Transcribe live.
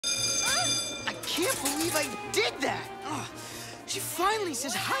can't believe I did that. Ugh. She finally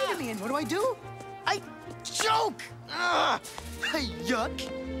says hi to me, and what do? I choke. Ugh. Yuck.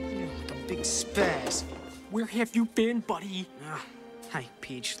 Like a big spaz. Where have you been, buddy? Hi,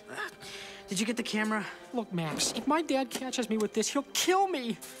 Peach. Did you get the camera? Look, Max, if my dad catches me with this, he'll kill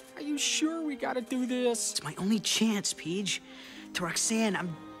me. Are you sure we gotta do this? It's my only chance, Peach. To Roxanne,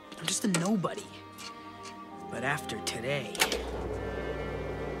 I'm just a nobody. But after today...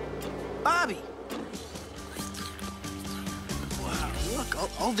 Bobby! Wow, look,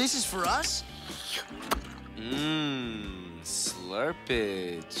 all this is for us?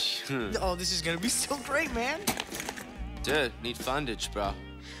 Slurpage. Oh, this is gonna be so great, man. Dude, need fundage, bro.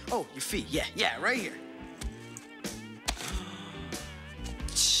 Oh, your feet. Yeah, right here.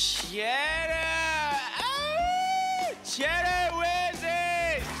 Cheddar! Ah! Cheddar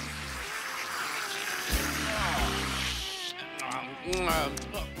Wizard!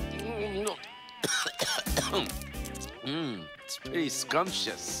 It's pretty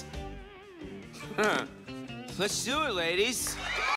scrumptious. Let's do it, ladies.